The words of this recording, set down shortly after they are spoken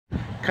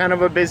Kind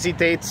of a busy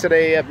day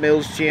today at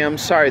Mills GM.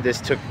 Sorry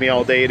this took me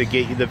all day to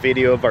get you the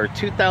video of our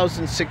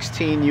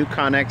 2016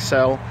 Yukon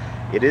XL.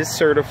 It is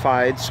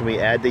certified, so we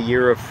add the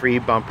year of free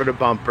bumper to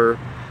bumper,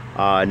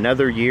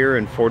 another year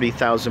and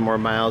 40,000 more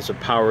miles of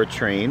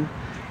powertrain,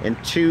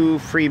 and 2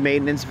 free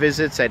maintenance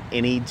visits at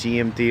any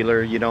GM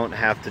dealer. You don't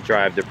have to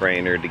drive to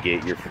Brainerd to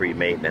get your free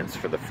maintenance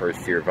for the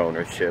first year of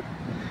ownership.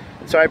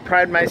 And so I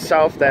pride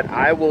myself that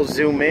I will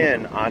zoom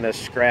in on a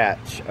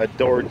scratch, a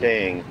door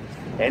ding,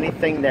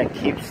 anything that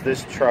keeps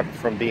this truck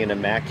from being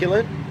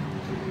immaculate.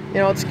 You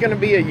know, it's going to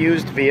be a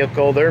used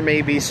vehicle. There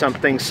may be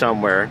something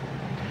somewhere.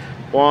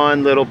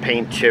 One little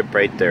paint chip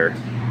right there.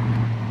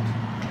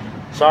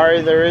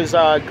 Sorry, there is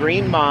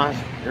green moss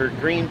or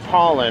green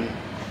pollen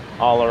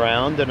all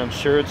around, and I'm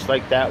sure it's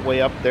like that way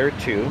up there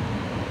too.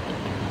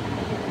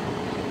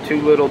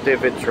 2 little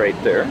divots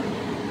right there.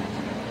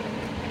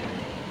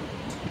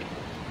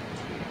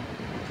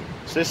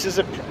 So this is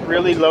a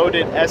really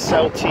loaded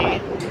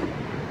SLT.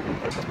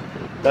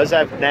 Does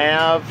have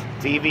nav,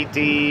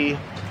 DVD,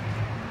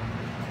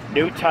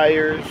 new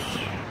tires,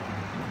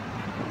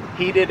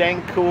 heated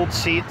and cooled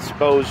seats,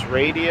 Bose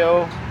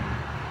radio.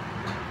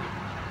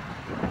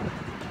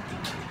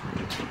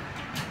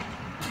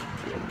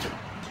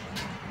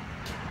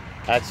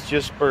 That's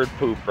just bird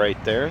poop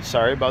right there.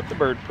 Sorry about the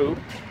bird poop.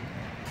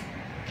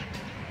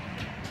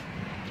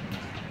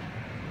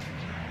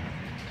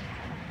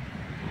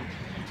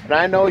 And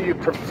I know you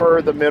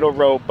prefer the middle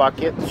row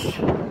buckets,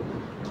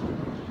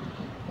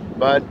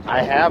 but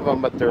I have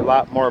them, but they're a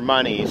lot more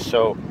money.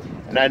 So,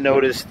 and I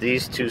noticed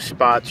these 2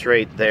 spots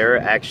right there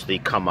actually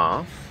come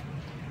off.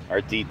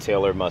 Our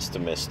detailer must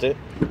have missed it.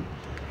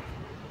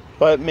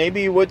 But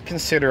maybe you would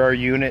consider our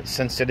unit,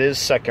 since it is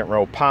 2nd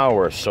row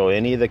power. So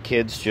any of the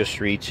kids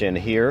just reach in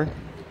here,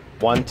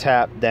 1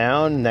 tap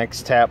down,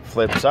 next tap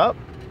flips up.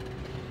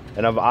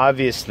 And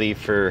obviously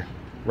for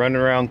running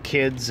around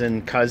kids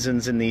and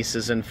cousins and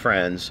nieces and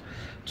friends,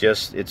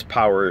 just it's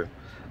power.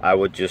 I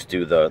would just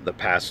do the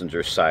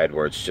passenger side,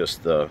 where it's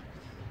just the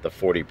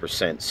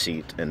 40%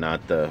 seat and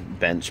not the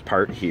bench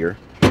part here.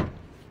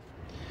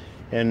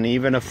 And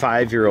even a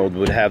 5-year-old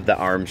would have the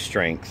arm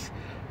strength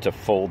to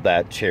fold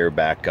that chair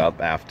back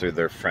up after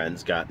their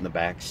friends got in the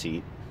back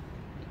seat.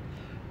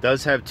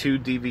 Does have 2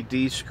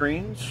 DVD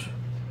screens.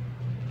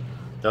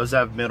 Does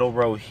have middle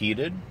row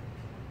heated.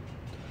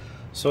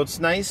 So it's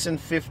nice and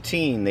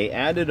 15. They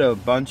added a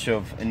bunch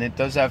of, and it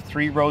does have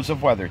 3 rows of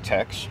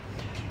WeatherTechs,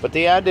 but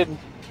they added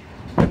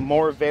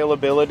more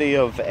availability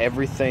of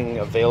everything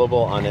available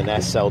on an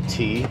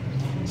SLT,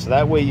 so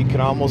that way you can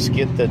almost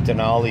get the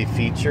Denali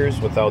features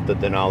without the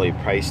Denali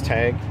price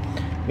tag.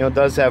 You know, it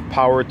does have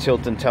power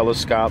tilt and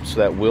telescope, so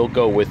that will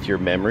go with your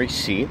memory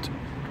seat.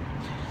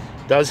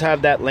 Does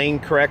have that lane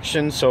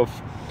correction, so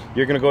if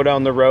you're going to go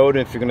down the road,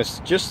 and if you're going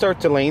to just start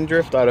to lane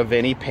drift out of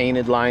any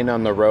painted line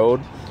on the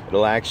road,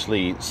 it'll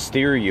actually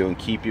steer you and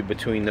keep you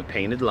between the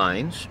painted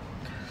lines.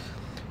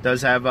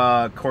 Does have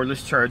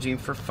cordless charging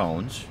for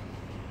phones.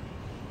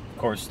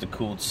 Of course, the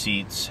cooled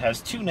seats.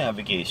 Has 2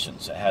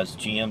 navigations. It has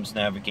GM's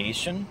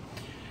navigation,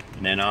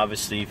 and then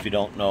obviously, if you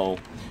don't know,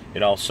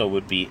 it also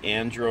would be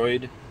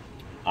Android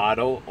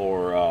Auto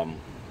or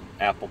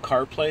Apple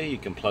CarPlay. You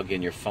can plug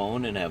in your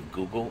phone and have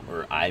Google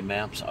or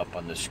iMaps up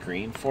on the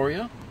screen for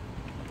you.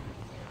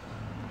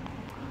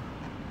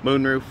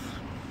 Moonroof.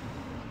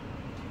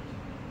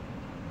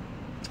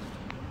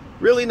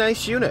 Really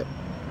nice unit.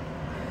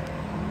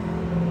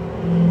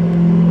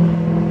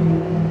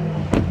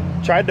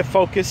 Tried to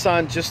focus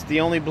on just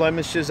the only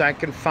blemishes I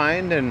can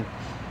find, and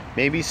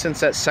maybe since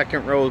that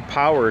 2nd row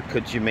power,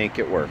 could you make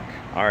it work?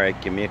 All right,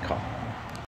 give me a call.